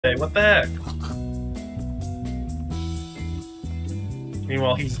Hey, what the heck?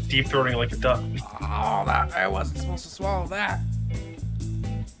 Meanwhile, he's deep throating like a duck. Oh, that I wasn't supposed to swallow that.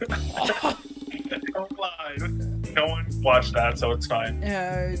 Don't lie. No one watched that, so it's fine.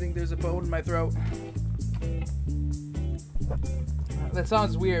 Yeah, I think there's a bone in my throat. That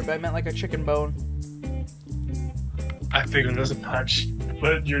sounds weird, but I meant like a chicken bone. I figured there's a punch,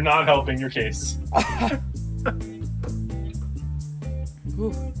 but you're not helping your case.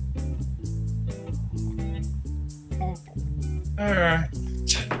 Whew. Alright.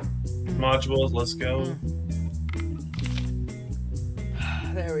 Modules, let's go.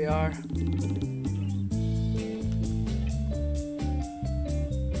 There we are.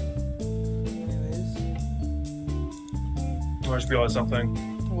 Anyways. I just realized something.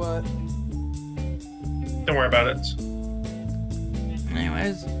 What? Don't worry about it.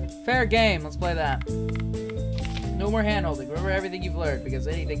 Anyways, fair game. Let's play that. No more hand-holding. Remember everything you've learned, because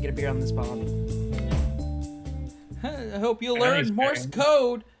anything can appear on this pond. I hope you learn Morse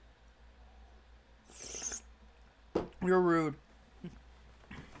code. You're rude.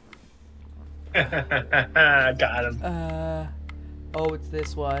 Got him. Oh, it's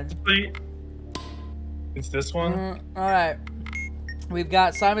this one. It's this one? Alright. We've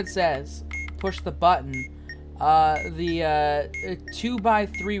got Simon Says, push the button. The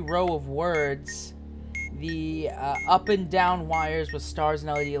 2x3 row of words. The up and down wires with stars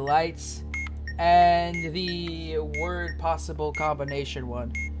and LED lights. And the word possible combination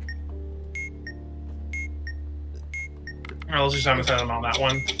one. Alright, let's do Simon Says on that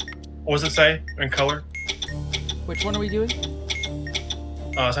one. What does it say in color? Which one are we doing?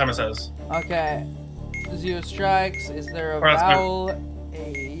 Simon Says. Okay. Zero strikes. Is there a Alright, vowel?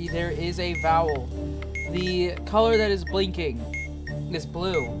 There is a vowel. The color that is blinking is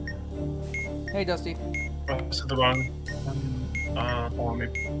blue. Hey, Dusty. Oh, I said the wrong. Hold on,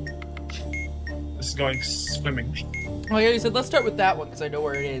 maybe. This is going swimmingly. Oh yeah, you said let's start with that one because I know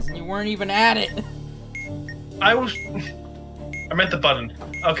where it is, and you weren't even at it. I was. I meant the button.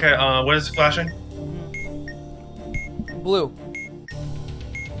 Okay, what is it flashing? Blue.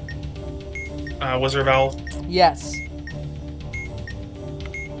 Was there a vowel? Yes.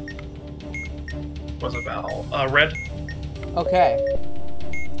 Was a vowel? Red? Okay.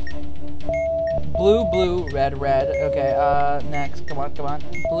 Blue, blue, red, red. Okay, next. Come on, come on.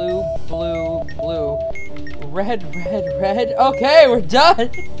 Blue, blue, blue. Red, red, red. Okay, we're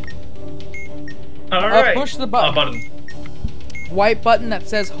done. Alright. Push the button. Button. White button that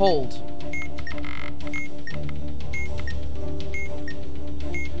says hold.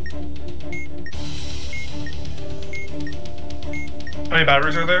 How many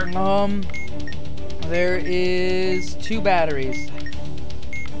batteries are there? There is 2 batteries.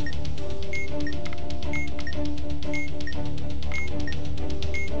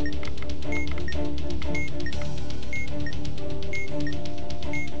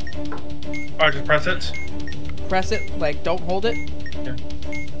 Alright, just press it. Press it, like, don't hold it. Yeah.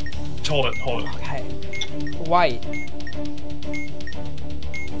 Just hold it, hold it. Okay. White.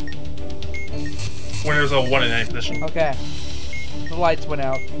 When there's a 1 in any position. Okay. The lights went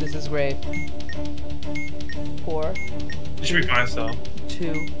out. This is great. 4, You should be fine still.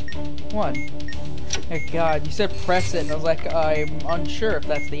 2, 1. Oh god, you said press it, and I was like, I'm unsure if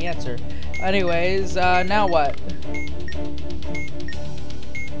that's the answer. Anyways, now what?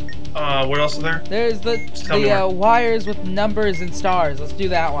 What else is there? There's the wires with numbers and stars. Let's do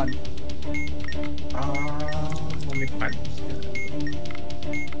that one. Let me find it.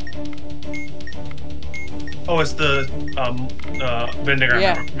 Oh, it's the Venn diagram.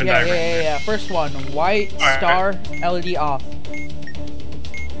 Yeah, Venn yeah, diagram. yeah. First one, white, All right. star, LED off.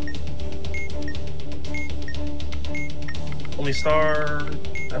 Only star.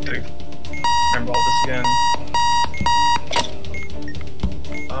 I have to remember all this again.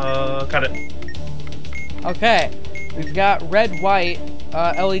 Cut it. Okay, we've got red, white,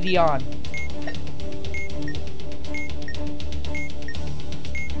 LED on.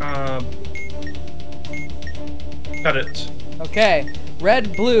 Cut it. Okay,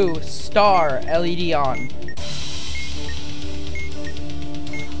 red, blue, star, LED on.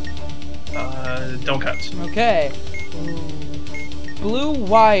 Don't cut. Okay, blue,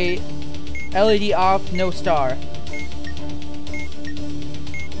 white, LED off, no star.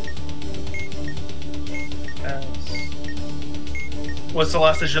 What's the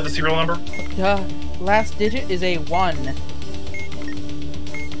last digit of the serial number? Last digit is a 1.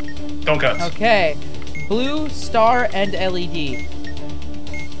 Don't cut. Okay, blue, star, and LED.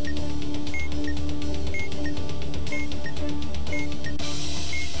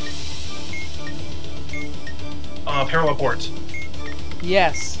 Parallel port.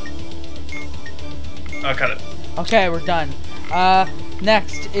 Yes. Cut it. Okay, we're done.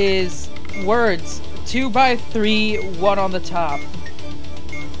 Next is words. 2 by 3, 1 on the top.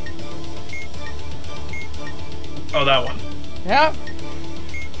 Oh, that one. Yep.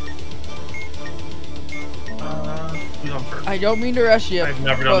 Who's on first? I don't mean to rush you. I've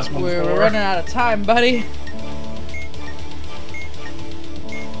never done this one we're before. running out of time, buddy.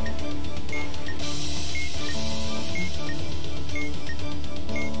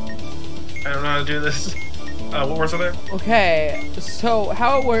 I don't know how to do this. What words are there? Okay, so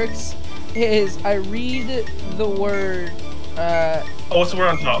how it works is I read the word. Oh, what's the word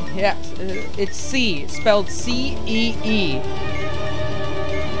on top? Yeah, it's C, spelled C-E-E.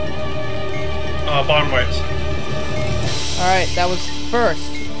 Bottom right. Alright, that was first.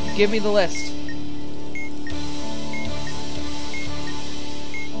 Give me the list.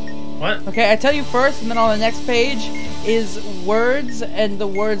 What? Okay, I tell you first, and then on the next page is words and the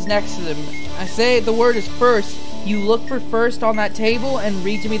words next to them. I say the word is first. You look for first on that table and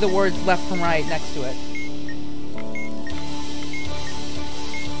read to me the words left from right next to it.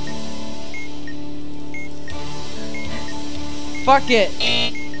 Fuck it.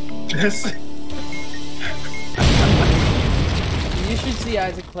 This. You should see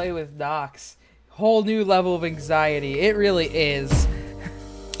Isaac play with docs. Whole new level of anxiety. It really is.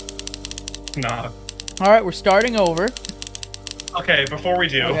 Nah. Alright, we're starting over. Okay, before we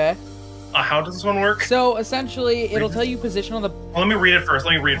do, Okay. How does this one work? So, essentially, it'll tell you position on the... Well, let me read it first.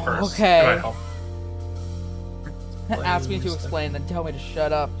 Okay. It might help. Ask me to explain, then tell me to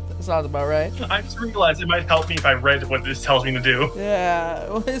shut up. That sounds about right. I just realized it might help me if I read what this tells me to do. Yeah,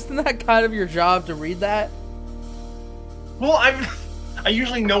 well, isn't that kind of your job to read that? Well, I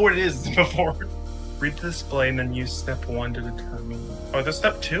usually know what it is before. Read the display and then use step 1 to determine. Oh, there's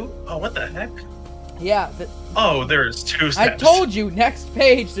step 2? Oh, what the heck? Yeah. Oh, there's 2 steps. I told you, next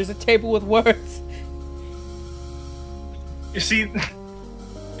page, there's a table with words. You see,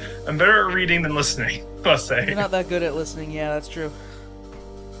 I'm better at reading than listening, must say. You're not that good at listening. Yeah, that's true.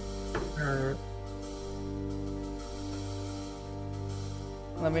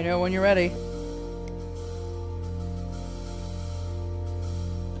 Let me know when you're ready.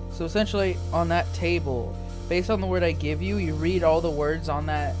 So essentially, on that table, based on the word I give you, you read all the words on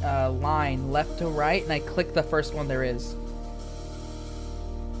that line, left to right, and I click the first one there is.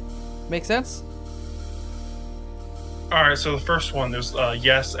 Make sense? Alright, so the first one, there's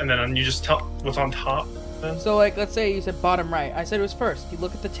yes, and then you just tell what's on top. Then? So, like, let's say you said bottom right. I said it was first. You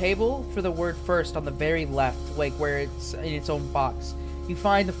look at the table for the word first on the very left, like where it's in its own box. You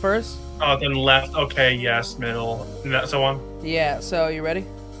find the first. Oh, then left, okay, yes, middle, and that so on. Yeah, so you ready?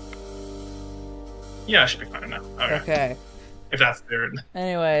 Yeah, I should be fine now. Okay. If that's there.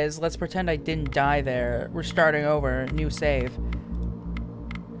 Anyways, let's pretend I didn't die there. We're starting over. New save.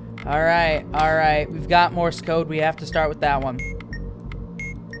 Alright. We've got Morse code. We have to start with that one.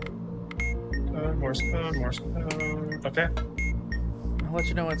 Morse code. Okay. I'll let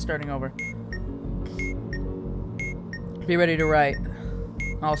you know when it's starting over. Be ready to write.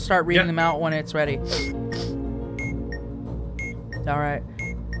 I'll start reading them out when it's ready. Alright.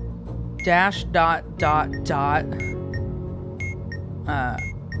 Dash dot dot dot.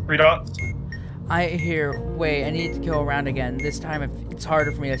 3 dots. Wait, I need to go around again. This time it's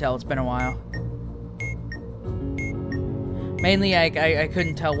harder for me to tell. It's been a while. Mainly, I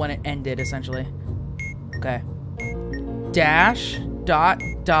couldn't tell when it ended, essentially. Okay. Dash, dot,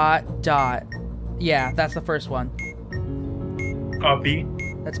 dot, dot. Yeah, that's the first one. B.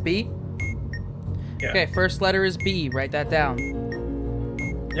 That's B? Yeah. Okay, first letter is B. Write that down.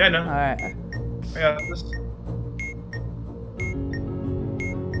 Yeah, I know. Alright. I got this.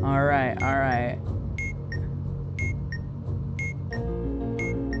 Alright.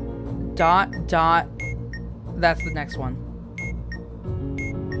 Dot, dot. That's the next one.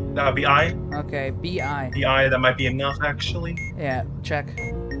 That would be I. Okay, B-I. B-I, that might be enough, actually. Yeah, check.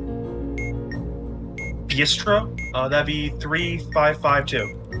 Bistro? That'd be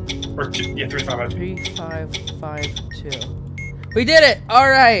 3552. Or, 3552. 3552. We did it!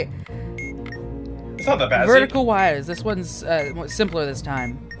 Alright! It's not that bad, Vertical wires. This one's simpler this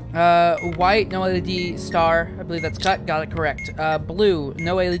time. White, no LED, star. I believe that's cut. Got it correct. Blue,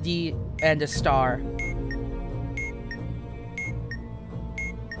 no LED, and a star.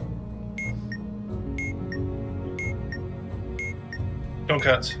 Don't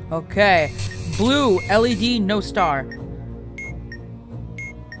cut. Okay. Blue, LED, no star.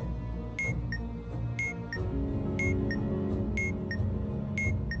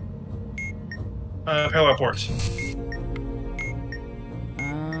 Parallel port.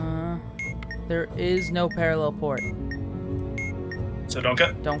 There is no parallel port. So don't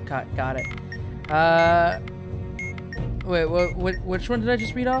cut. Don't cut. Got it. Wait, which one did I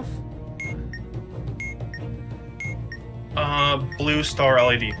just read off? Blue star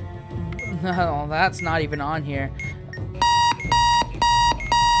LED. No, that's not even on here.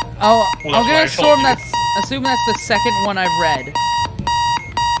 Oh, Well, I'm gonna that's what I told assume that's the second one I've read.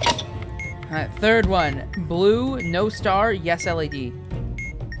 Alright, third one. Blue, no star, yes LED.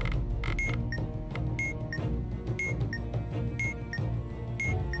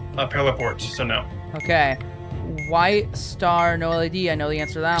 Parallel ports, so no. Okay. White star, no LED. I know the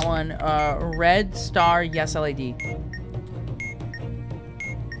answer to that one. Red star, yes LED.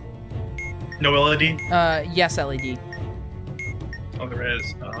 No LED? Yes LED. Oh, there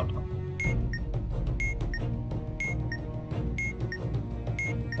is.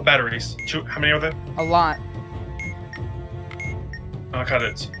 Batteries. How many are there? A lot. Cut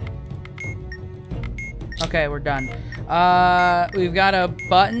it. Okay, we're done. We've got a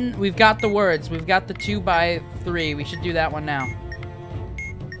button. We've got the words. We've got the 2x3. We should do that one now.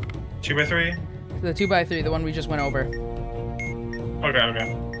 2x3? The 2x3, the one we just went over.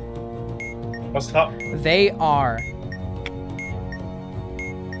 Okay. What's the top? They are.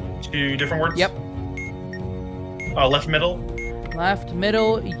 2 different words? Yep. Left, middle? Left,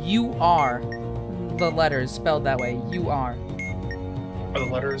 middle, you are. The letters spelled that way. You are. Are the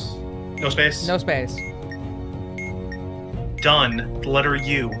letters? No space? No space. Done. The letter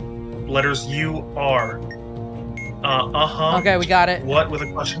U. Letters U are. Okay, we got it. What with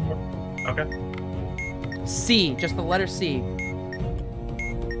a question mark? Okay. C, just the letter C.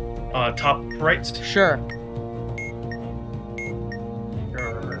 Top right. Sure.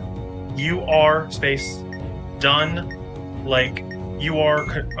 You are space. Done. Like you are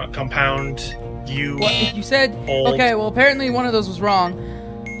compound. You. What you said? Old. Okay, well apparently one of those was wrong.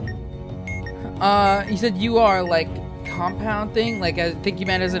 You said you are like compound thing. Like I think you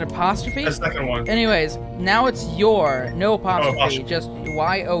meant as an apostrophe. The second one. Anyways, now it's your, no apostrophe, apostrophe. just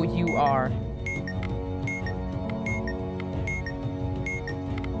Y-O-U-R.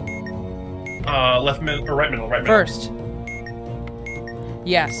 Left middle or right middle? Right middle. First.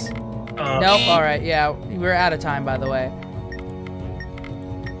 Yes. Nope. All right. Yeah, we're out of time, by the way.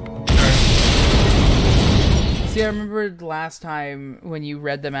 See, I remember last time when you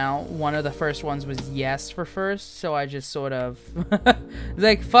read them out, one of the first ones was yes for first, so I just sort of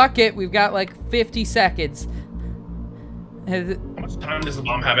like, fuck it, we've got like 50 seconds. How much time does the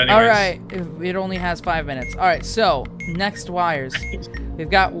bomb have anyways? All right, it only has 5 minutes. All right, so next wires. We've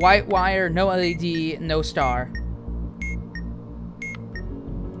got white wire, no LED, no star.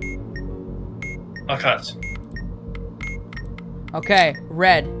 Cut. Okay,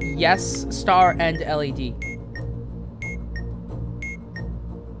 red, yes, star, and LED.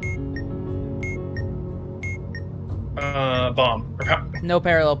 Bomb. No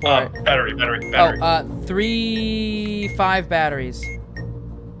parallel port. Battery. Oh, 5 batteries.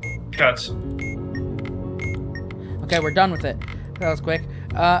 Cut. Okay, we're done with it. That was quick.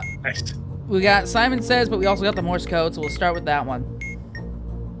 Nice. We got Simon Says, but we also got the Morse code, so we'll start with that one.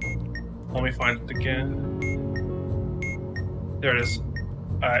 Let me find it again. There it is.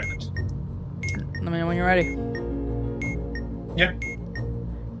 Alright. Let me know when you're ready. Yeah.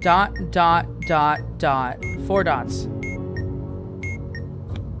 Dot, dot, dot, dot. 4 dots.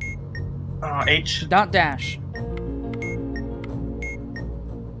 H. Dot dash.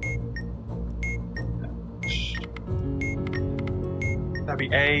 That'd be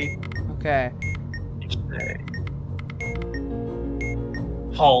A. Okay. A.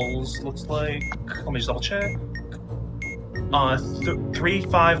 Hulls looks like. Let me just double check.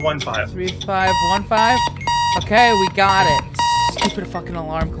 3515. 3515. Okay, we got it. Stupid fucking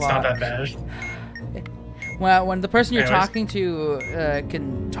alarm It's clock. not that bad. Well, when the person you're Anyways. talking to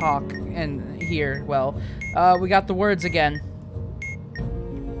can talk and hear, well, we got the words again.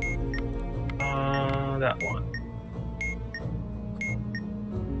 That one.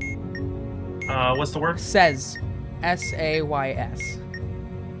 What's the word? Says. S-A-Y-S.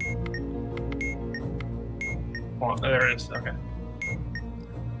 Oh, there it is. Okay.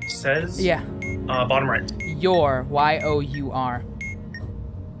 Says. Yeah. Bottom right. Your. Y-O-U-R.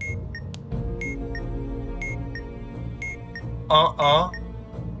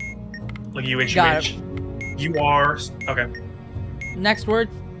 Like UH. Got You are. Okay. Next word,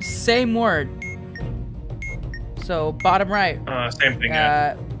 same word. So bottom right. Same thing.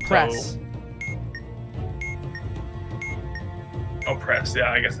 Yeah. Press. Oh, press.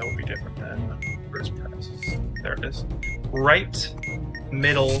 Yeah, I guess that would be different then. Where's press? There it is. Right,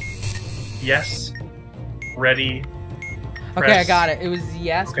 middle, yes, ready. Okay, I press. got it. It was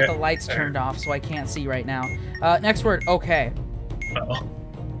yes, Okay, but the lights there. turned off, so I can't see right now. Next word, okay. Uh-oh.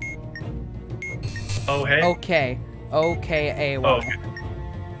 Oh, hey. Okay. O-K-A-Y. Oh, okay.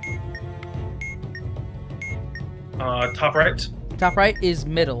 Top right. Top right is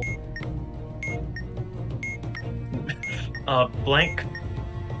middle. Blank.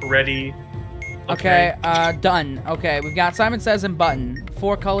 Ready. Okay, done. Okay, we've got Simon Says and button.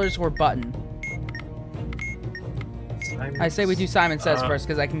 4 colors or button. I say we do Simon Says first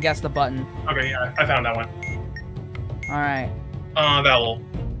because I can guess the button. Okay, yeah, I found that one. Alright. Vowel.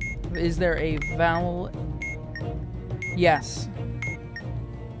 Is there a vowel? Yes.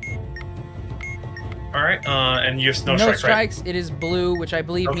 Alright, and you have no No strikes, right? strikes. It is blue, which I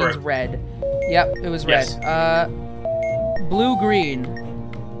believe Go for means it. red. Yep, it was red. Yes. Blue, green.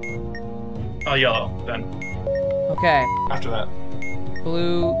 Yellow, then. Okay. After that.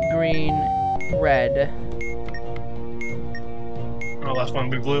 Blue, green, red. Last one,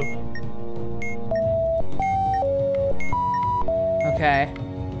 blue. Okay.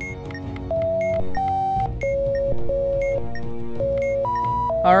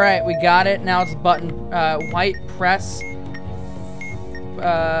 Alright, we got it. Now it's button. White, press.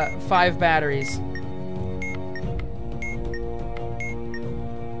 5 batteries.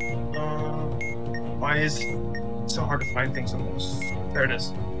 Why is it so hard to find things on this? There it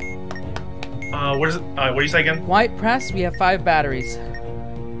is. What is it? What do you say again? White press, we have 5 batteries.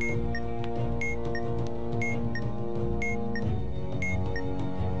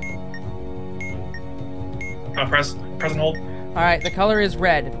 Press and hold. Alright, the color is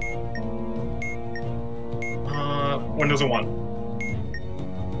red. Windows of 1.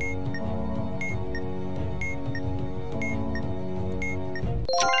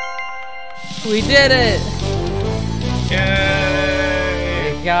 We did it!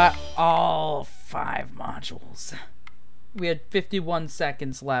 Yay! We got all 5 modules. We had 51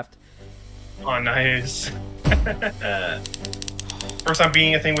 seconds left. Oh, nice. First time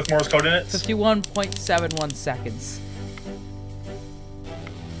beating a thing with Morse code in it? 51.71 seconds.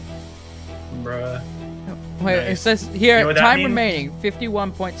 Bruh. Wait, Nice. it says here, You know what that time means? remaining,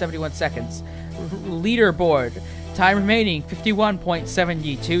 51.71 seconds. Leaderboard, time remaining,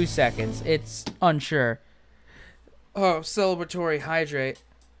 51.72 seconds. It's unsure. Oh, celebratory hydrate.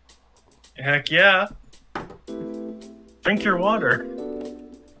 Heck yeah. Drink your water.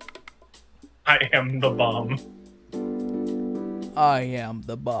 I am the bomb. I am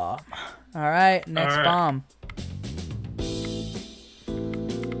the bomb. Alright, next All right. bomb.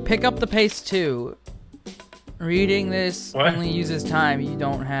 Pick up the pace 2. Reading this What? only uses time you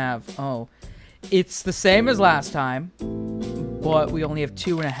don't have. Oh. It's the same as last time, but we only have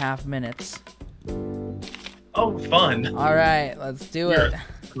 2.5 minutes. Oh, fun. Alright, let's do You're it.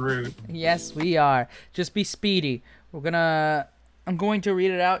 screwed. Yes, we are. Just be speedy. I'm going to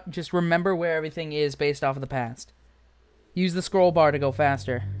read it out. Just remember where everything is based off of the past. Use the scroll bar to go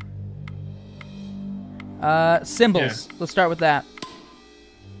faster. Symbols. Yeah. Let's start with that.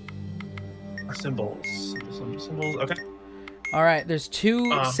 Symbols. Symbols. Okay. Alright, there's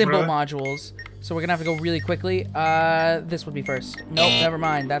 2 symbol what are modules, so we're gonna have to go really quickly. This would be first. Nope, never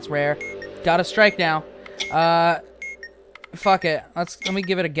mind. That's rare. Got a strike now. Fuck it. Let me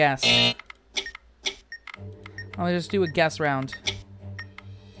give it a guess. I'll just do a guess round.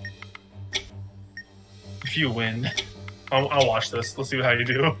 If you win, I'll watch this. Let's see how you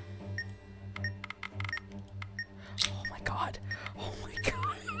do. Oh my god. Oh my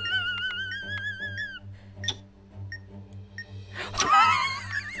god.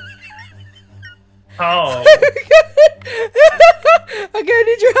 Oh. Okay, I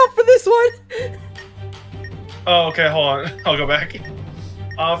need your help for this one. Oh, okay, hold on. I'll go back.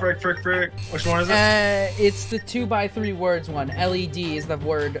 Frick. Which one is it? It's the 2x3 words one. LED is the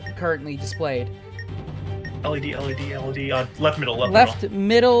word currently displayed. LED. Left middle. Left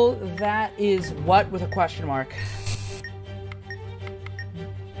middle, that is what with a question mark?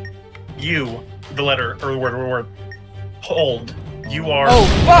 You, the letter, or the word. Hold. You are... Oh,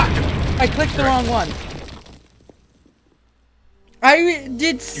 fuck! I clicked the wrong one. I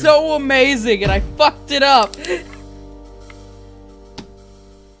did so amazing and I fucked it up.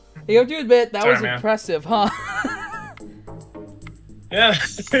 You have to admit, that Sorry, was man. impressive, huh? Yeah,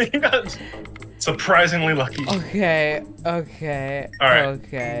 you got surprisingly lucky. Okay. Alright.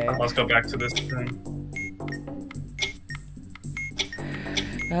 Okay. Let's go back to this thing.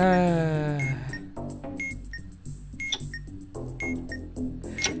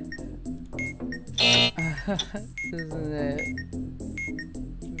 Isn't it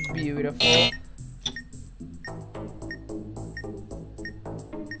beautiful?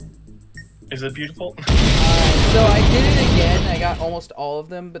 Is it beautiful? So I did it again. I got almost all of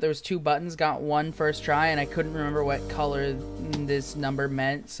them, but there was 2 buttons. Got one first try, and I couldn't remember what color thinking this number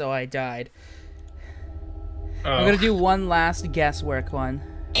meant, so I died. Oh. I'm gonna do one last guesswork one.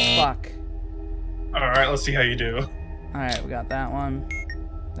 Fuck. Alright, let's see how you do. Alright, we got that one.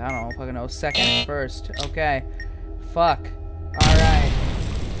 I don't know, fucking know. Second, first. Okay. Fuck. Alright.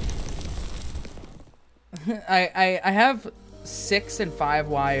 I have 6 and 5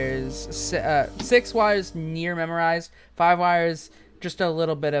 wires. 6 wires near memorized. 5 wires, just a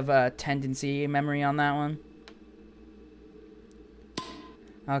little bit of a tendency memory on that one.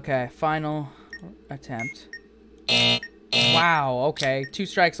 Okay, final attempt. Wow, okay. 2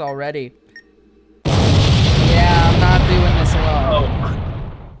 strikes already. Yeah, I'm not doing this alone.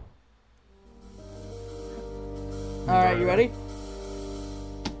 Alright, you ready?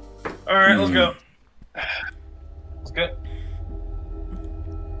 Alright, let's go. Let's go.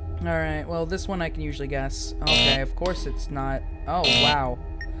 Alright, well, this one I can usually guess. Okay, of course it's not. Oh, wow.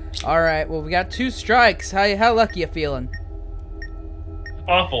 Alright, well, we got 2 strikes. How lucky you feeling?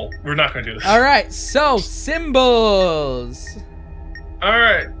 Awful. We're not gonna do this. Alright, so, symbols!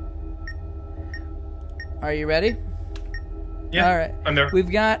 Alright. Are you ready? Yeah, Alright. I'm there.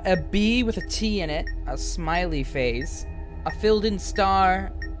 We've got a B with a T in it, a smiley face, a filled-in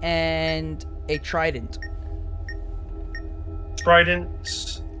star, and a trident.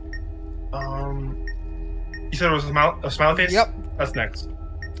 Trident. You said it was a smiley face? Yep. That's next.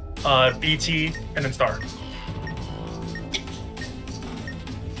 BT, and then star.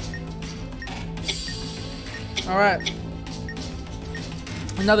 Alright.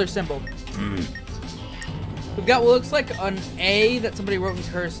 Another symbol. We've got what looks like an A that somebody wrote in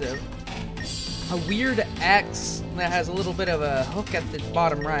cursive. A weird X that has a little bit of a hook at the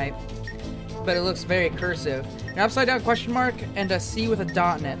bottom right. But it looks very cursive. An upside down question mark and a C with a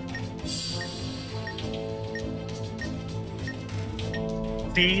dot in it.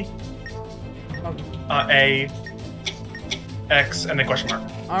 C, Oh. A, X, and then question mark.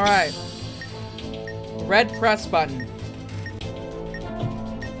 Alright. Red press button. Wait,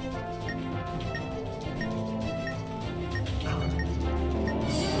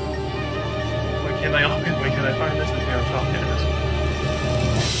 can I find this? Here, I'm talking to this.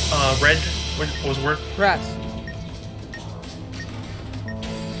 Red, what was the word? Press.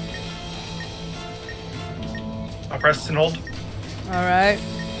 Press and hold. Alright.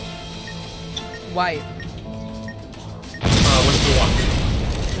 White. What's the one?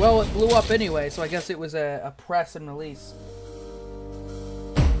 Well, it blew up anyway, so I guess it was a press and release.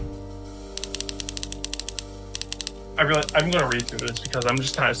 I'm gonna read through this because I'm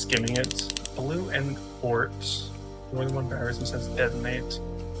just kind of skimming it. Blue and quartz. More than one virus and says detonate.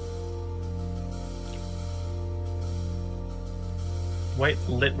 White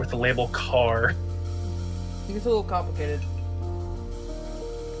lit with the label car. I think it's a little complicated.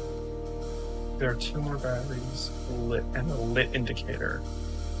 There are 2 more batteries lit and a lit indicator.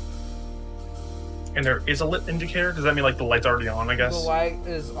 And there is a lit indicator? Does that mean like the light's already on, I guess? The light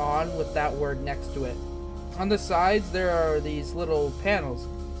is on with that word next to it. On the sides, there are these little panels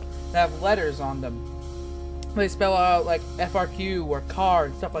that have letters on them. They spell out like FRQ or car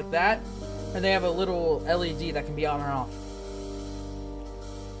and stuff like that. And they have a little LED that can be on or off.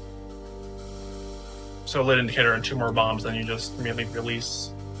 So lit indicator and 2 more bombs, then you just immediately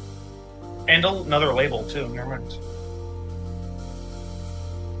release. And another label too, never mind.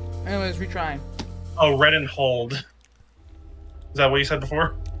 Anyways, retrying. Oh, red and hold. Is that what you said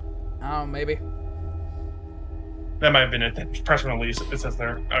before? Oh, maybe. That might have been it. Press and release, it says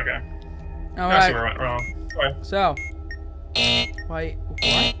there. Okay. I see Alright, where I went wrong. Okay. so. Wait,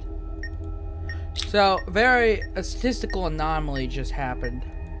 what? So, a statistical anomaly just happened.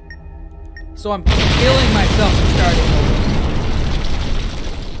 So I'm killing myself and starting over.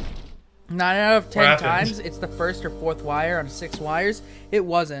 9 out of 10 times, it's the first or 4th wire on 6 wires. It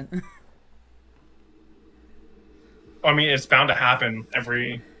wasn't. I mean, it's bound to happen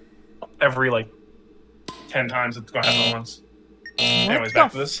every like 10 times. It's gonna happen once. Anyways,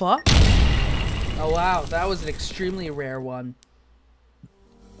 back to this. Fuck? Oh wow, that was an extremely rare one.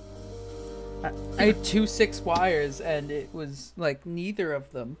 I had 2 6 wires, and it was like neither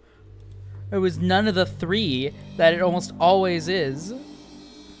of them. It was none of the 3 that it almost always is.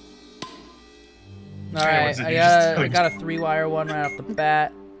 All right, I got a 3-wire one right off the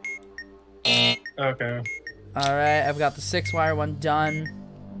bat. Okay. All right, I've got the 6-wire one done.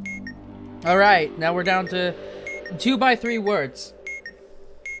 All right, now we're down to 2 by 3 words.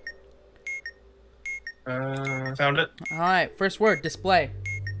 Found it. All right, first word, display.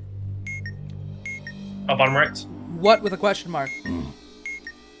 Bottom right. What with a question mark?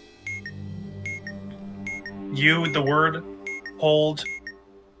 You, the word, hold,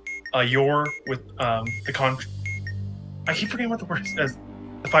 your with the I keep forgetting what the word is. As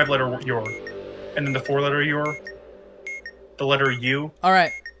the 5-letter your, and then the 4-letter your, the letter U. All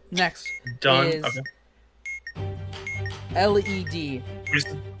right. Next. Done. Is Okay. LED. Here's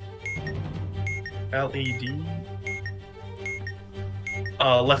the LED.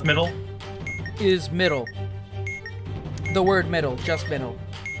 Left middle. Is middle. The word middle. Just middle.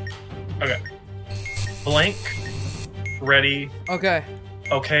 Okay. Blank. Ready. Okay.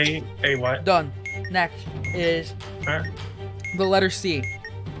 Okay. AY. Done. Next is Alright. the letter C.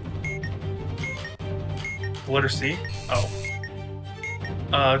 Letter C. Oh.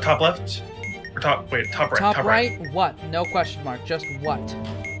 Top left. Or top. Wait. Top right. Top right. What? No question mark. Just what?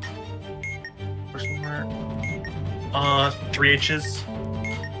 Question mark. 3 H's.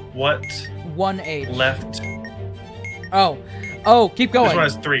 What? 1 H. Left. Oh. Oh. Keep going. This one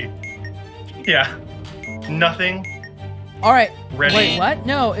has 3. Yeah. Nothing. All right. Ready. Wait. What?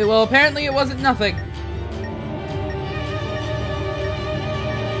 No. Well, apparently it wasn't nothing.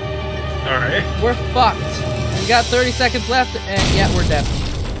 All right. We're fucked. We got 30 seconds left, and yeah, we're dead.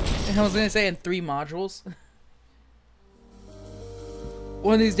 I was gonna say in 3 modules.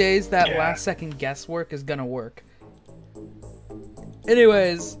 One of these days, that Yeah. last second guesswork is gonna work.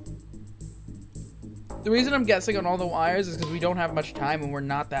 Anyways, the reason I'm guessing on all the wires is because we don't have much time and we're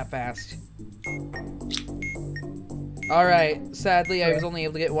not that fast. Alright, sadly I was only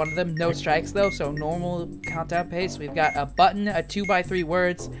able to get one of them. No strikes though, so normal countdown pace. We've got a button, a 2x3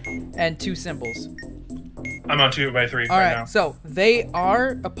 words, and 2 symbols. I'm on 2 by 3 right Alright, now. so they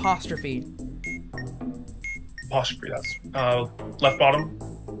are apostrophe. Apostrophe. That's left bottom.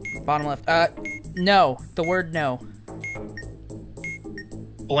 Bottom left. No. The word no.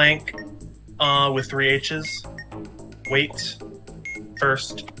 Blank. With 3 H's. Wait.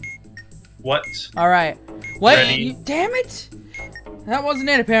 First. What? Alright. What? Ready. Damn it! That wasn't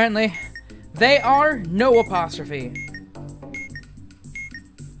it, apparently. They are no apostrophe.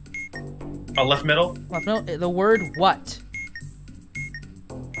 Left middle. Left middle. The word what?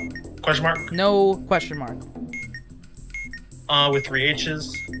 Question mark. No question mark. With 3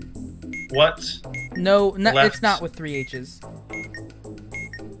 H's. What? No, Left. it's not with 3 H's.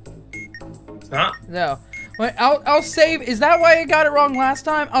 It's not. No. Wait, I'll save. Is that why I got it wrong last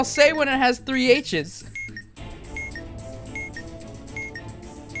time? I'll say when it has 3 H's.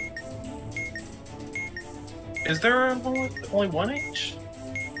 Is there only 1 H?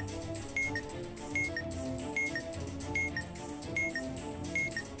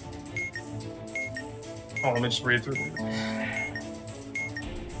 Oh, let me just read through.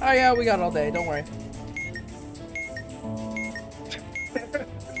 Oh yeah, we got all day. Don't worry.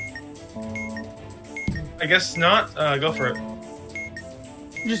 I guess not. Go for it.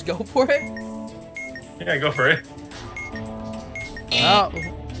 Just go for it. Yeah, go for it. Oh,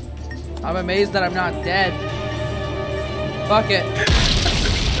 I'm amazed that I'm not dead. Fuck it.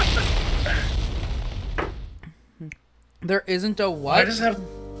 There isn't a what? I just have.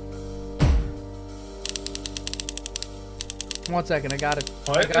 1 second, I gotta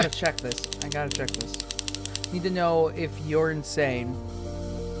check this. I gotta check this. Need to know if you're insane.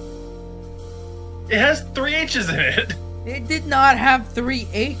 It has 3 H's in it. It did not have 3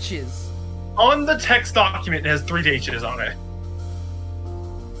 H's. On the text document, it has 3 H's on it.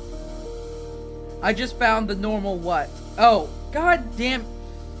 I just found the normal what. Oh, god damn.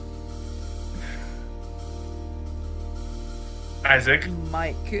 Isaac.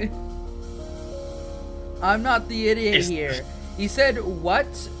 Mike. I'm not the idiot here. You said what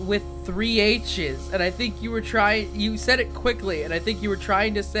with 3 H's, and I think you were trying. You said it quickly, and I think you were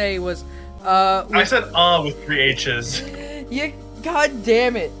trying to say was, I said with 3 H's. You, god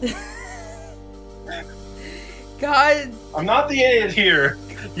damn it. God. I'm not the idiot here.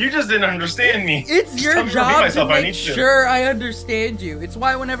 You just didn't understand me. It's Just your tell me to job repeat to myself. I make need sure I understand you. It's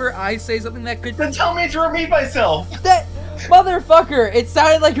why whenever I say something that could. Then tell me to repeat myself. That motherfucker! It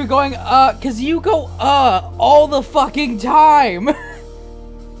sounded like you're going cause you go all the fucking time.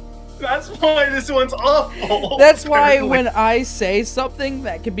 That's why this one's awful. That's why apparently. when I say something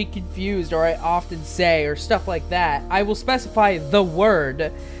that can be confused, or I often say, or stuff like that, I will specify the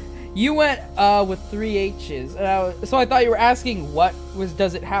word. You went with 3 H's, and so I thought you were asking what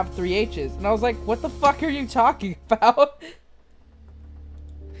does it have 3 H's, and I was like, what the fuck are you talking about?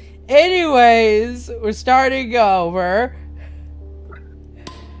 Anyways, we're starting over.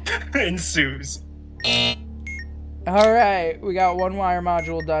 ensues. Alright, we got 1 wire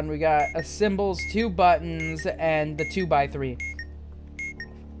module done. We got a symbols, 2 buttons, and the 2x3.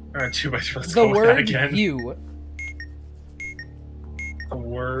 Alright, 2 by 3. Let's The go with that word again. you. The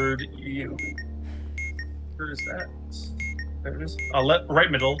word you. Where is that? There it is.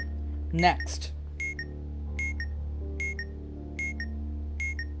 Right middle. Next.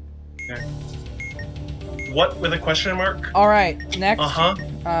 Okay. What with a question mark? All right, next. Uh-huh.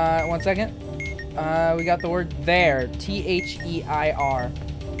 1 second. We got the word there. T-H-E-I-R.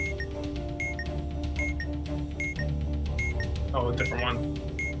 Oh, a different one.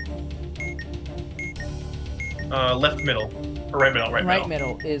 Left middle. Or right middle, right middle. Right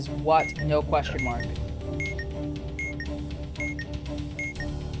middle is what? No question mark.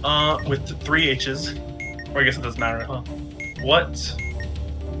 With 3 H's. Or I guess it doesn't matter, huh? What?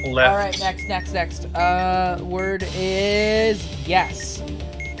 Left. All right, next. Word is yes.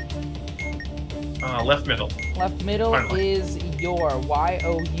 Left middle. Left middle Finally. is your.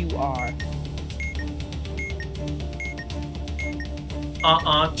 Y-O-U-R.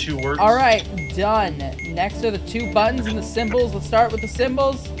 2 words. All right, done. Next are the 2 buttons and the symbols. Let's start with the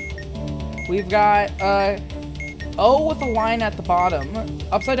symbols. We've got O with a line at the bottom,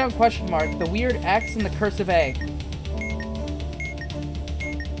 upside down question mark, the weird X, and the cursive A.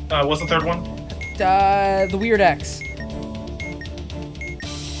 What's the third one? The weird X.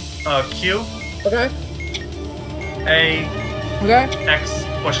 Q. Okay. A. Okay. X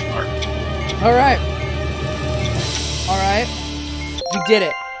question mark. All right. We did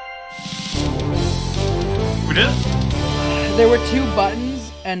it. We did? There were 2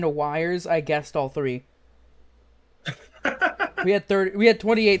 buttons and wires. I guessed all 3. We had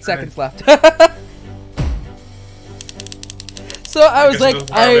 28 seconds left. So I was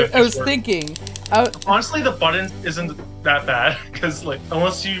like, I was thinking. Honestly, the button isn't that bad because, like,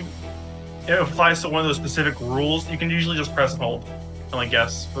 unless it applies to one of those specific rules, you can usually just press and hold. And I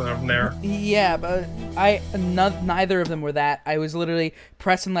guess from there. Yeah, but neither of them were that. I was literally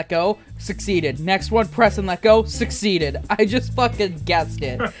press and let go, succeeded. Next one, press and let go, succeeded. I just fucking guessed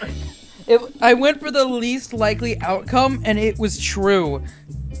it. I went for the least likely outcome, and it was true.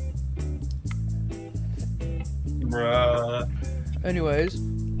 Bruh. Anyways.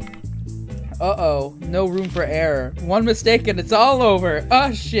 Uh-oh. No room for error. One mistake and it's all over.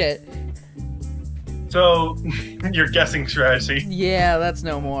 Oh, shit. So, your guessing strategy. Yeah, that's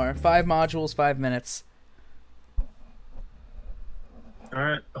no more. 5 modules, 5 minutes.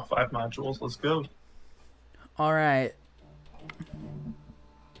 Alright, 5 modules. Let's go. Alright.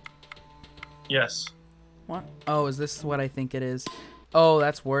 Yes. What? Oh, is this what I think it is? Oh,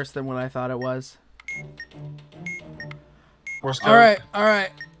 that's worse than what I thought it was. Worst code.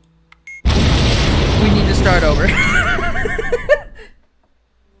 Alright. We need to start over.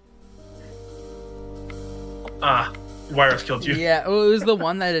 Wires killed you. Yeah, it was the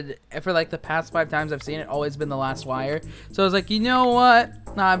one that had, for like the past 5 times I've seen it, always been the last wire. So I was like, you know what?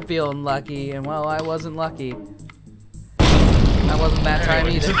 I'm feeling lucky. And well, I wasn't lucky. I wasn't that time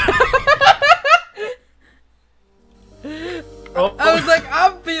either. I was like,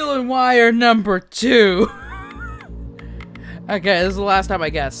 I'm feeling wire number 2. Okay, this is the last time I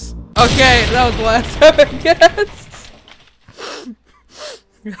guess. Okay, that was the last time I guessed.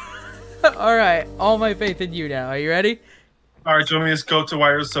 Alright, all my faith in you now. Are you ready? Alright, do you want me to just go to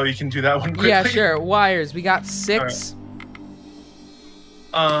wires so you can do that one quickly? Yeah, sure. Wires. We got 6.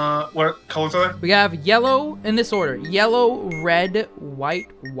 Right. What colors are they? We have yellow in this order. Yellow, red, white,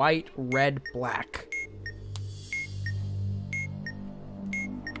 red, black.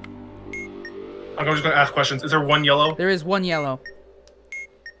 I'm just going to ask questions. Is there one yellow? There is 1 yellow.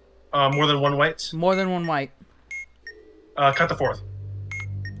 More than 1 white? More than 1 white. Cut the 4th.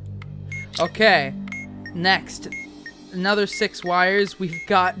 Okay. Next. Another 6 wires. We've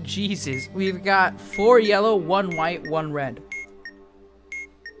got Jesus. We've got 4 yellow, 1 white, 1 red.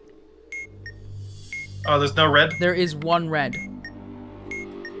 There's no red? There is 1 red.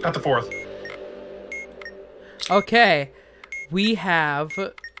 Cut the 4th. Okay. We have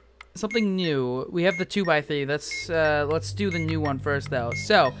something new. We have the 2x3. Let's do the new one first, though.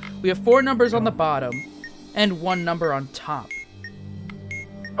 So, we have 4 numbers on the bottom and 1 number on top.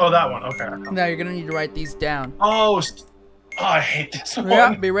 Oh, that one. Okay. Now you're gonna need to write these down. Oh, I hate this one.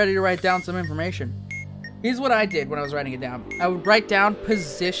 Yeah, be ready to write down some information. Here's what I did when I was writing it down. I would write down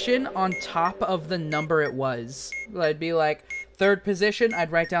position on top of the number it was. I'd be like, 3rd position,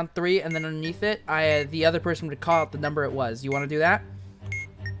 I'd write down 3, and then underneath it, the other person would call out the number it was. You want to do that?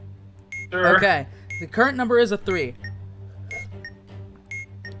 Sure. Okay. The current number is a 3.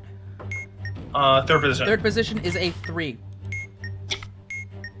 3rd position. 3rd position is a 3.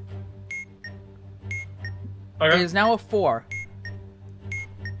 Okay. It is now a 4.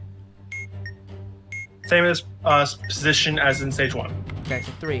 Same as position as in stage 1. Okay,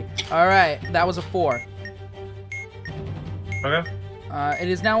 so 3. Alright, that was a 4. Okay. It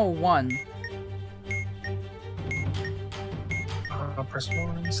is now a 1. Press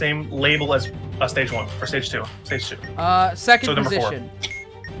 1. Same label as stage 1 or stage 2. Stage 2. 2nd So number 4. position.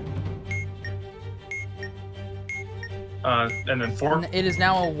 And then 4. And it is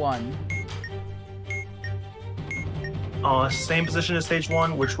now a 1. Same position as stage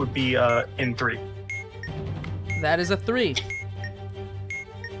 1, which would be in 3. That is a 3.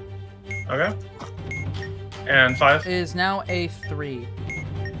 Okay. And 5. It is now a 3.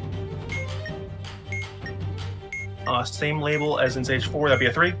 Same label as in stage 4. That'd be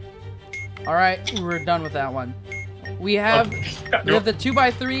a 3. All right, we're done with that one. We have we have the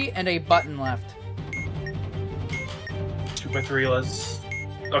 2x3 and a button left. 2x3. Let's.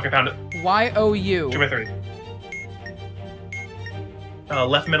 Okay, found it. Y-O-U. 2x3.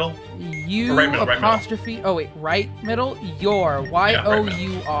 Left middle. U Right middle, apostrophe. Oh wait, right middle. Your.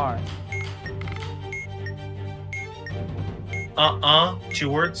 Y-O-U-R. 2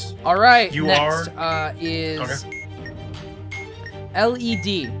 words. All right. You next are. Is Okay.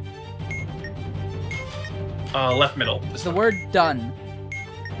 L-E-D. Left middle. The word done.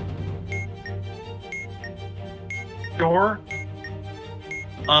 Your.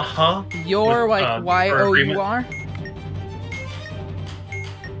 Your With, like Y-O-U-R.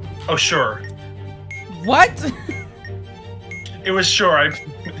 Oh, sure. What? It was sure.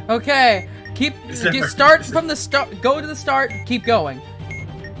 Okay. Start from the start. Go to the start. Keep going.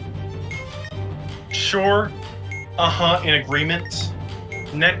 Sure. In agreement.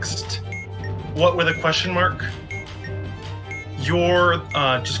 Next. What with a question mark? Your,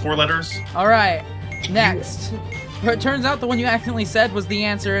 just 4 letters. All right. Next. It turns out the one you accidentally said was the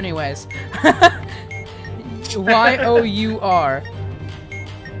answer anyways. Y-O-U-R.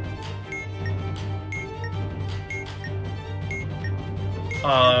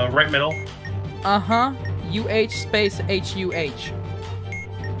 Right middle. U-H space H-U-H.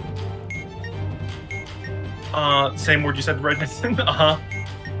 Same word you said, right?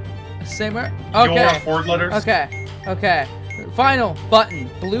 Same word? Okay. Your 4 letters. Okay. Okay. Final button.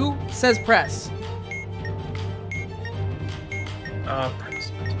 Blue says press.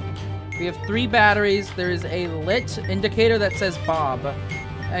 Press. We have 3 batteries. There is a lit indicator that says Bob.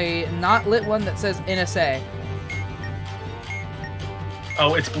 A not lit one that says NSA.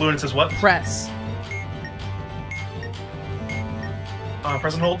 Oh, it's blue and it says what? Press.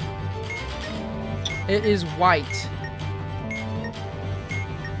 Press and hold. It is white.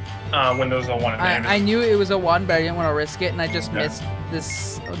 Windows 1 and I knew it was a 1, but I didn't want to risk it, and I just missed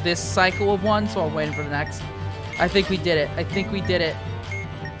this cycle of 1, so I'm waiting for the next. I think we did it. I think we did it.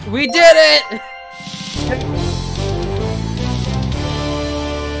 We did it!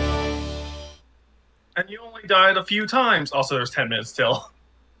 And you only died a few times. Also, there's 10 minutes still.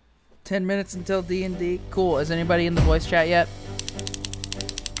 10 minutes until D&D. Cool. Is anybody in the voice chat yet?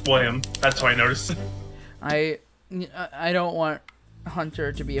 William. That's how I noticed. I don't want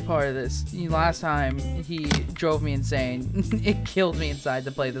Hunter to be a part of this. Last time, he drove me insane. It killed me inside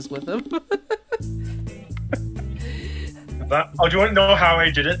to play this with him. Oh, do you want to know how I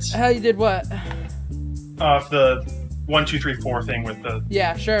did it? How you did what? The 1, 2, 3, 4 thing with the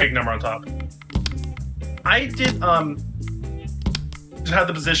sure. big number on top. I did just have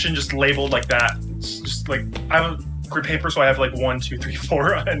the position just labeled like that. It's just like I have a grid paper, so I have like 1, 2, 3,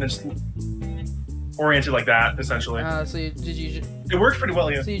 4, and just oriented like that essentially. So it worked pretty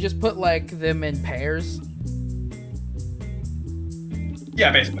well, yeah. So you just put like them in pairs?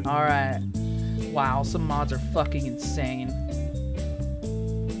 Yeah, basically. All right. Wow, some mods are fucking insane.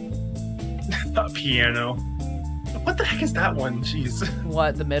 A piano. What the heck is that one? Jeez.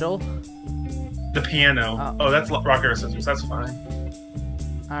 What, the middle? The piano. Oh, that's rock, paper, scissors. That's fine.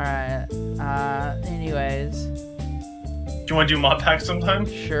 Alright. Anyways. Do you want to do mod pack sometime?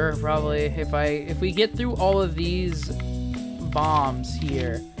 Sure, probably. If we get through all of these bombs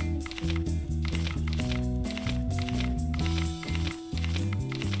here.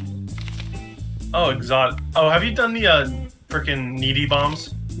 Oh, exotic. Oh, have you done the freaking needy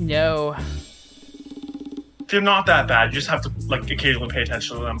bombs? No. They're not that bad. You just have to like occasionally pay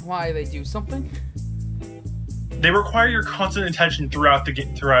attention to them. Why? They do something? They require your constant attention throughout you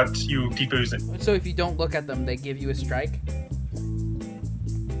defusing. So if you don't look at them, they give you a strike?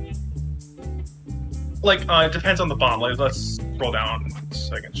 Like, it depends on the bomb. Like, let's scroll down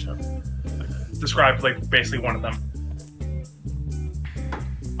so I can show. Describe like basically one of them.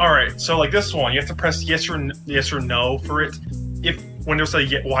 All right, so like this one, you have to press yes or no for it. If when there's a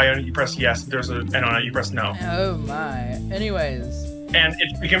Y on it, you press yes. If there's an N on it, you press no. Oh my. Anyways. And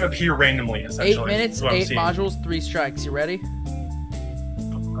it can appear randomly, essentially. 8 minutes, 8 modules, 3 strikes. You ready?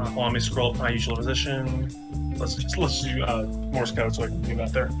 Hold on, let me scroll up to my usual position. Let's do Morse code so I can do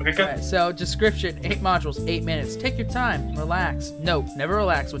that there. Okay, good. Right, so description: 8 modules, 8 minutes. Take your time, relax. No, never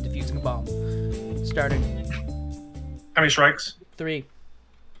relax when defusing a bomb. Starting. How many strikes? 3.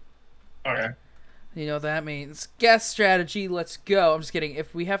 Okay. You know what that means. Guess strategy, let's go. I'm just kidding.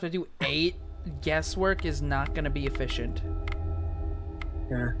 If we have to do 8, guesswork is not going to be efficient.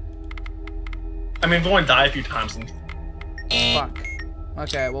 Yeah. I mean, we've only died a few times. And... Fuck.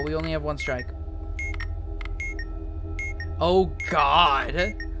 Okay, well, we only have 1 strike. Oh,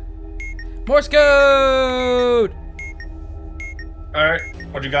 God. Morse code! Alright,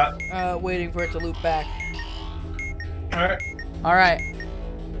 what you got? Waiting for it to loop back. Alright. Alright.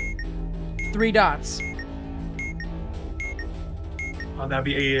 3 dots. That'd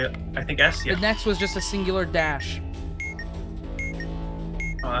be a, I think, S, yeah. The next was just a singular dash.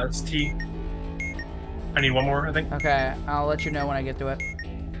 It's T. I need one more, I think. Okay, I'll let you know when I get to it.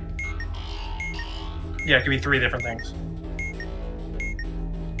 Yeah, it could be 3 different things.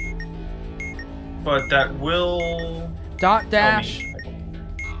 But that will... Dot dash. tell me.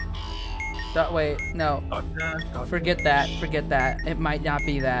 Dot, wait, no. Dot dash, dot Forget that. Forget that. It might not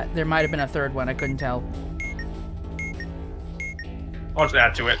be that. There might have been a 3rd one. I couldn't tell. I'll just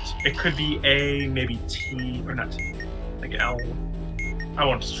add to it. It could be A, maybe T, or not T. Like L. I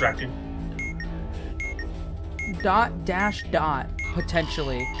won't distract you. Dot dash dot,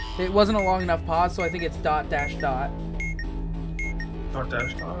 potentially. It wasn't a long enough pause, so I think it's dot dash dot. Dot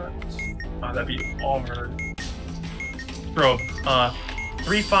dash dot. That'd be Armored. Probe.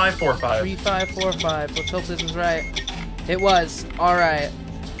 3545. 3545. Let's hope this is right. It was. Alright.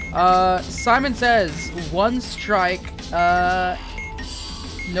 Simon says 1 strike,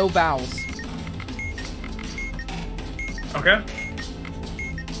 no vowels. Okay.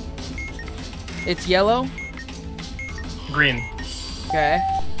 It's yellow. Green. Okay.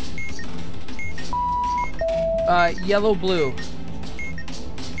 Yellow, blue.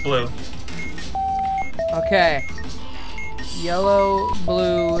 Blue. Okay. Yellow,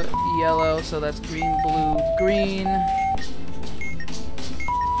 blue, yellow. So that's green, blue, green.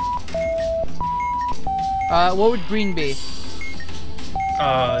 What would green be?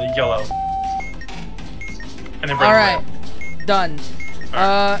 Yellow. And then All right. Done.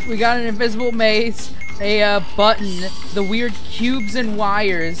 We got an invisible maze, a button, the weird cubes and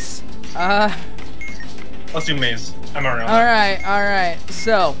wires. Let's do maze. I'm already on All that. right.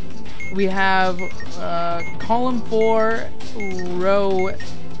 So, we have column 4, row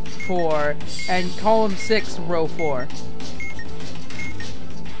 4, and column 6, row 4.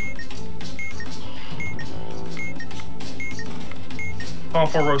 Column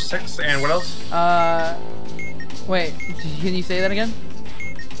 4, row 6, and what else? Wait, can you say that again?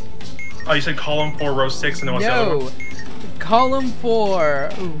 Oh, you said column 4, row 6, and then what's the other No. one? Column 4,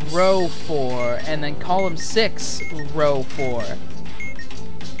 row 4, and then column 6, row 4.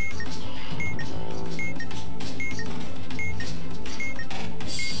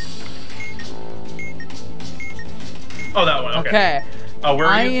 Oh, that one. Okay. Okay. Where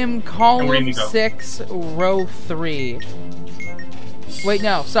are I you? am And where do column you go? 6, row 3. Wait,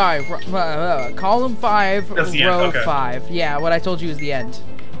 no, sorry. Column 5, That's the end, row okay. 5. Yeah, what I told you is the end.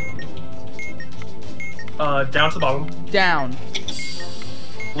 Down to the bottom. Down.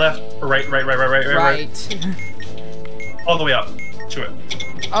 Left, or right. Right. All the way up to it.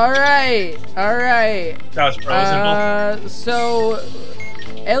 Alright. That was simple. So,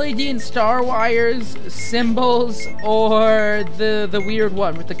 LED and star wires, symbols, or the weird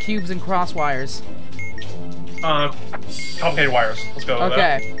one with the cubes and cross wires? Complicated wires. Let's go with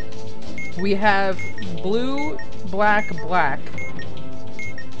that. Okay. We have blue, black, black.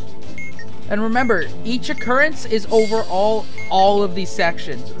 And remember, each occurrence is over all of these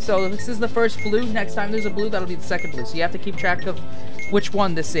sections. So if this is the first blue, next time there's a blue, that'll be the second blue. So you have to keep track of which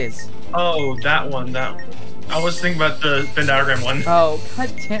one this is. Oh, that one. I was thinking about the Venn diagram one. Oh,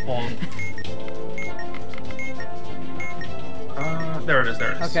 god damn. There it is.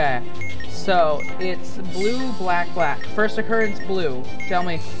 Okay. So it's blue, black, black. First occurrence, blue. Tell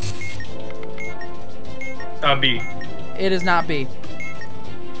me. B. It is not B.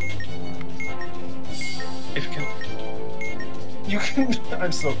 If you can. You can.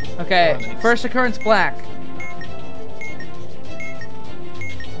 I'm so. Okay. Oh, jeez. First occurrence, black.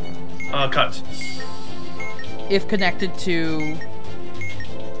 Cut. If connected to.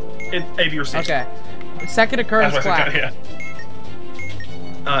 A, B, or C. Okay. Second occurrence, That's what I black. said cut,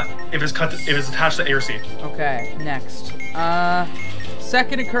 yeah. If it's attached to A or C. Okay. Next.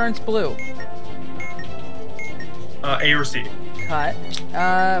 Second occurrence, blue. A or C. Cut.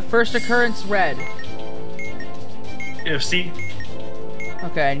 First occurrence, red. If C.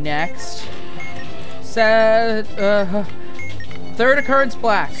 Okay. Next. Third occurrence,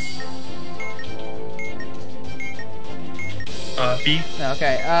 black. B.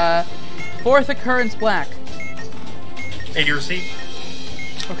 Okay. Fourth occurrence, black. A or C.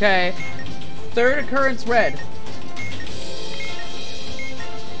 Okay. third occurrence red.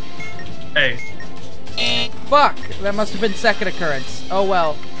 A. Fuck, that must have been second occurrence. Oh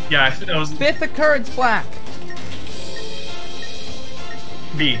well. Yeah, I think it was Fifth occurrence black.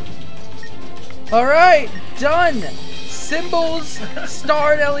 B. All right, done. Symbols,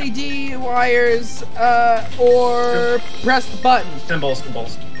 starred LED wires, or press the button. Symbols.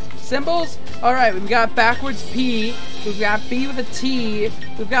 Symbols? All right, we've got backwards P, we've got B with a T,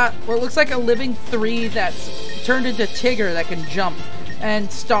 we've got what looks like a living 3 that's turned into Tigger that can jump,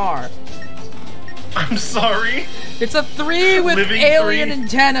 and star. I'm sorry. It's a 3 with Living alien 3?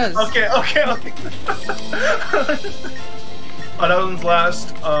 antennas. Okay. That one's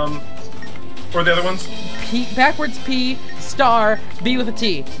last. Or the other ones? P, backwards P, star, B with a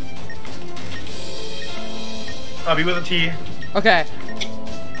T. B with a T. Okay.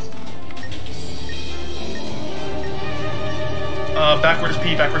 Backwards P,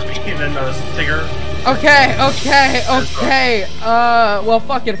 and then Tigger. Okay. Well,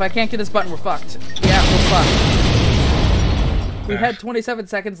 fuck it. If I can't get this button, we're fucked. Yeah, we're fucked. We had 27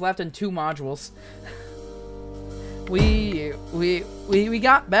 seconds left and 2 modules. We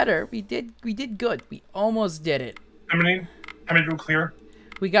got better. We did good. We almost did it. How many did we clear?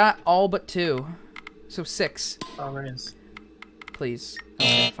 We got all but 2. So 6. Oh, nice. Please.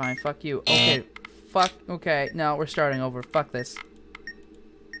 Okay, fine. Fuck you. Okay. Fuck. Okay. No, we're starting over. Fuck this.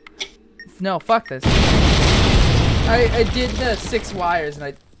 No, fuck this. I did the 6 wires and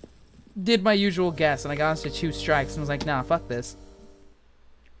I did my usual guess and I got us to 2 strikes and I was like, nah, fuck this.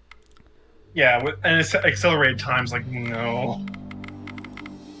 Yeah, and it's accelerated times, like, no.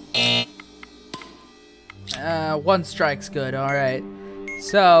 1 strike's good, alright.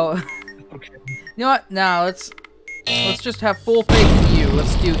 So, Okay. you know what? Now, let's just have full faith in you.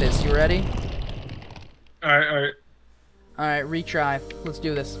 Let's do this. You ready? Alright. Alright, retry. Let's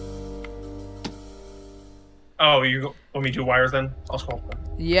do this. Oh, you want me to do wires then? I'll scroll.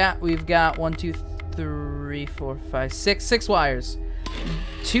 Yeah, we've got 1, 2, 3, 4, 5, 6. 6 wires.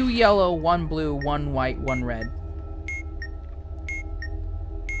 2 yellow, 1 blue, 1 white, 1 red.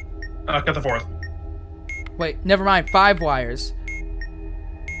 Cut the 4th. Wait, never mind. 5 wires.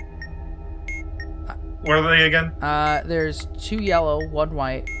 What are they again? There's 2 yellow, 1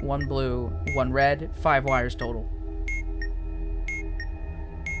 white, 1 blue, 1 red. 5 wires total.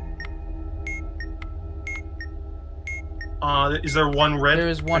 Is there 1 red? There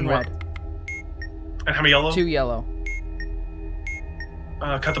is 1 red. And how many yellow? 2 yellow.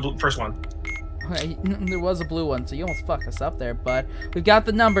 Cut the first one. Okay, there was a blue one, so you almost fucked us up there, but we've got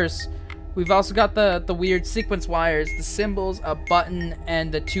the numbers. We've also got the weird sequence wires, the symbols, a button,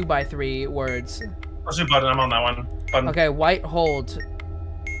 and the 2x3 words. Let's do button. I'm on that one. Button. Okay, white hold.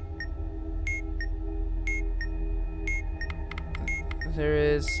 There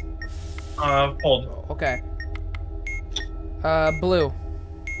is... Hold. Okay. Blue.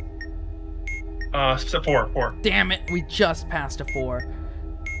 Step 4. Damn it, we just passed a 4.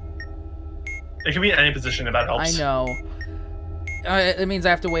 It can be in any position if that helps. I know. It means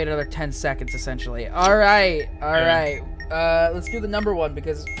I have to wait another 10 seconds, essentially. Alright. Let's do the number 1,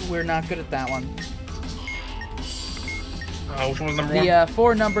 because we're not good at that one. Which one was number 1? The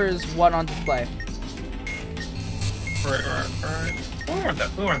 4 numbers 1 on display. Right.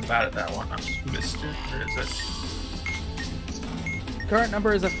 We weren't bad at that one. I just missed it. Where is it? Current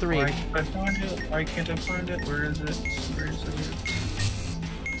number is a 3. Why can't I find it? Why can't I find it? Where is it?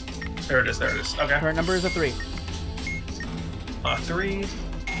 There it is. Okay. Current number is a 3. 3.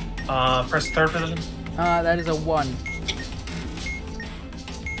 Press third position. That is a 1.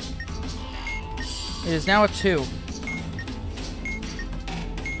 It is now a 2.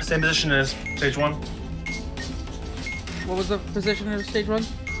 Same position as stage 1. What was the position of stage 1?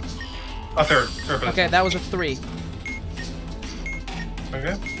 Third position. Okay, that was a 3.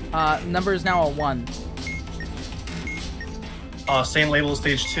 Okay. Number is now a 1. Same label as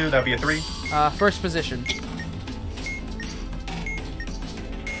stage 2, that'd be a 3. First position.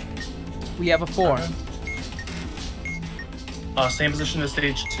 We have a 4. Okay. Same position as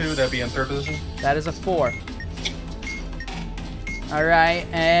stage 2, that'd be in third position. That is a 4. Alright,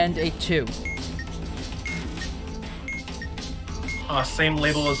 and a 2. Same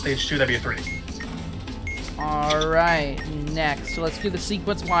label as stage 2, that'd be a 3. Alright, next. So let's do the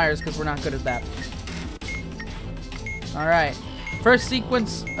sequence wires, because we're not good at that. Alright. First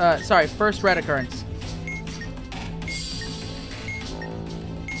sequence, first red occurrence.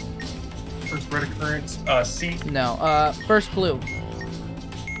 First red occurrence, C. No, first blue.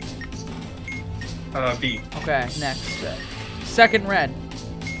 B. Okay, next. Second red.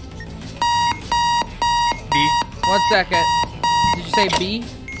 B. 1 second. Did you say B?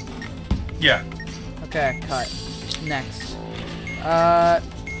 Yeah. Okay, cut. Next.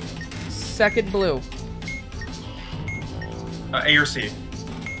 Second blue. A or C.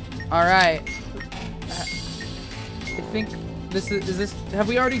 All right. I think this is this. Have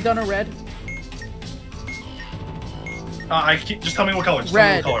we already done a red? Just tell me what color. Just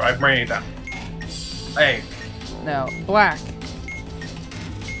Red. Tell me what color. I've marinated that. A. No. Black.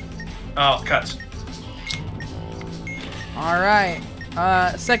 Cut. All right.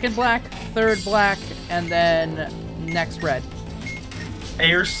 Second black, third black, and then next red.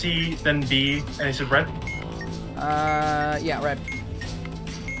 A or C, then B, and he said red. Yeah, red.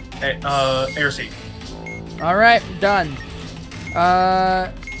 A or C. All right, done.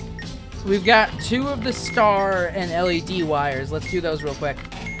 We've got 2 of the star and LED wires. Let's do those real quick.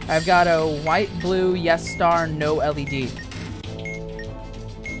 I've got a white, blue, yes star, no LED.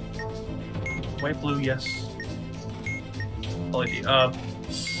 White, blue, yes. LED.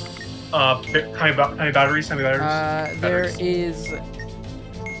 How many batteries? How many batteries? There Batteries. is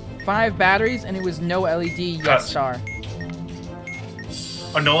 5 batteries, and it was no LED, yes Cut. star.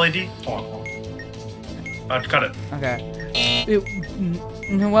 Oh, no LED? Hold on. Cut it. Okay.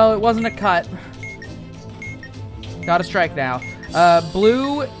 Well, it wasn't a cut. Got a strike now.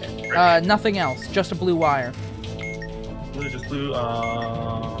 Blue, nothing else. Just a blue wire. Blue, just blue.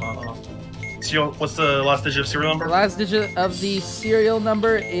 Serial. What's the last digit of serial number? The last digit of the serial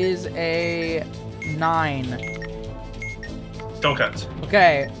number is a 9. Don't cut.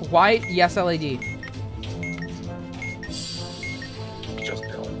 Okay, white, yes LED. Just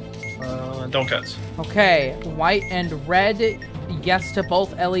Dylan. Don't cut. Okay, white and red, yes to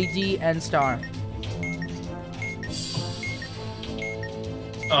both LED and star.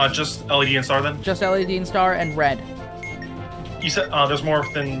 Just LED and star then? Just LED and star and red. You said there's more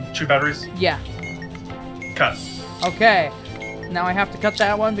than 2 batteries? Yeah. Cut. Okay. Now I have to cut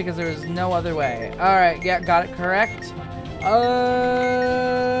that one because there is no other way. Alright, yeah, got it correct.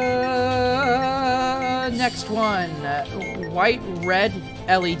 Next one. White, red,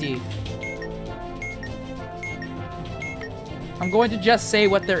 LED. I'm going to just say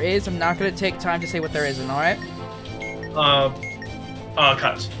what there is. I'm not going to take time to say what there isn't, alright?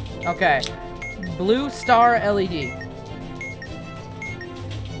 Cut. Okay. Blue, star, LED.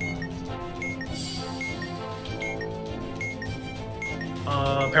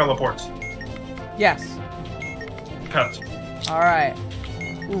 Parallel ports. Yes. Cut. Alright.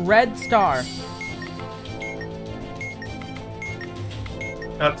 Red star.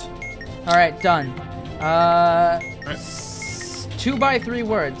 Cut. Alright, done. Right. 2 by 3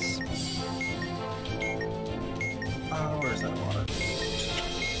 words. Where is that one?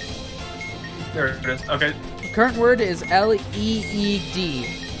 There it is. Okay. The current word is L-E-E-D.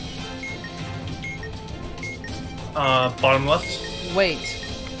 Bottom left. Wait.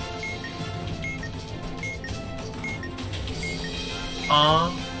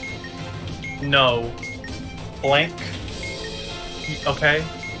 No. Blank. Okay.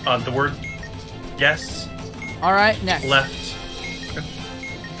 The word. Yes. Alright, next. Left.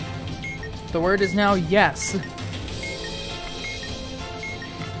 The word is now yes.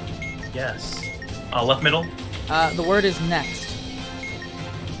 Yes. Left middle. The word is next.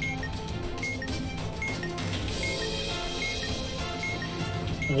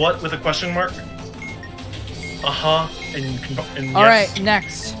 What with a question mark? And Alright, yes.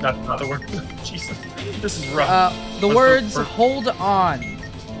 next. That's not the word. Jesus. This is rough. The What's words word? hold on.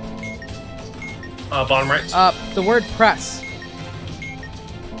 Bottom right. The word press.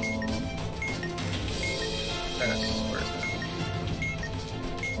 Yes, where is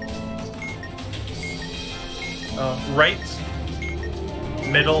that? Right.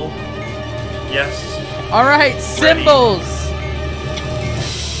 Middle. Yes. Alright, symbols.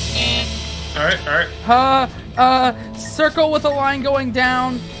 Alright. Circle with a line going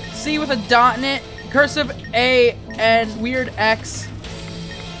down. C with a dot in it. Cursive A and weird X.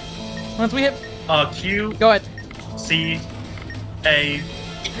 Once we hit... Q, Go ahead. C, A,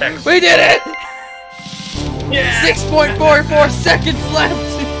 X. We did it! Yeah! 6.44 seconds left.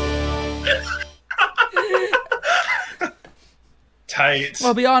 Tight. Well,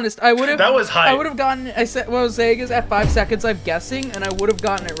 I'll be honest. I would have. That was high. I would have gotten. I said what I was saying is at 5 seconds I'm guessing, and I would have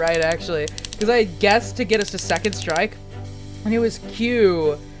gotten it right actually, because I guessed to get us to second strike, and it was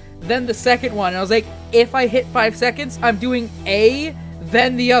Q, then the second one. And I was like, if I hit 5 seconds, I'm doing A,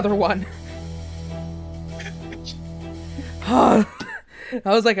 then the other one. I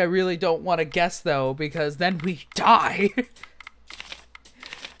was like, I really don't want to guess though, because then we die.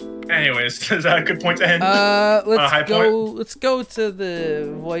 Anyways, is that a good point to end? Let's go. Point? Let's go to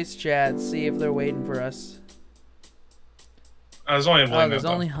the voice chat. See if they're waiting for us. There's only one. Oh, there's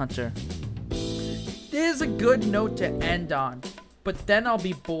only Hunter. is a good note to end on, but then I'll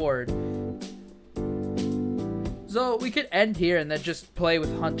be bored. So we could end here and then just play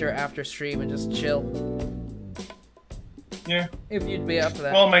with Hunter after stream and just chill. Yeah. If you'd be up for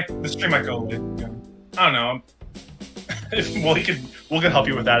that. Well, the stream might go away. Yeah. I don't know. Well, we'll help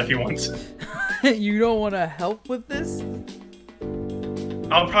you with that if he wants. You don't want to help with this?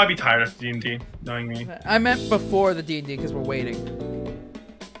 I'll probably be tired of D&D, knowing me. I meant before the D&D because we're waiting.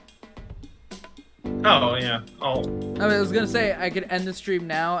 Oh yeah. I was gonna say I could end the stream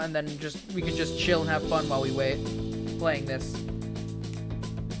now and then we could just chill and have fun while we wait, playing this.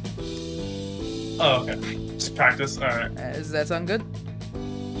 Oh, okay. Just practice. All right. Does that sound good?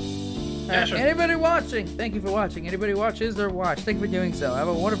 Yeah, sure. Anybody watching, thank you for watching. Anybody watches or watch, thank you for doing so. Have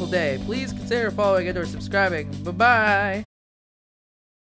a wonderful day. Please consider following it or subscribing. Bye-bye.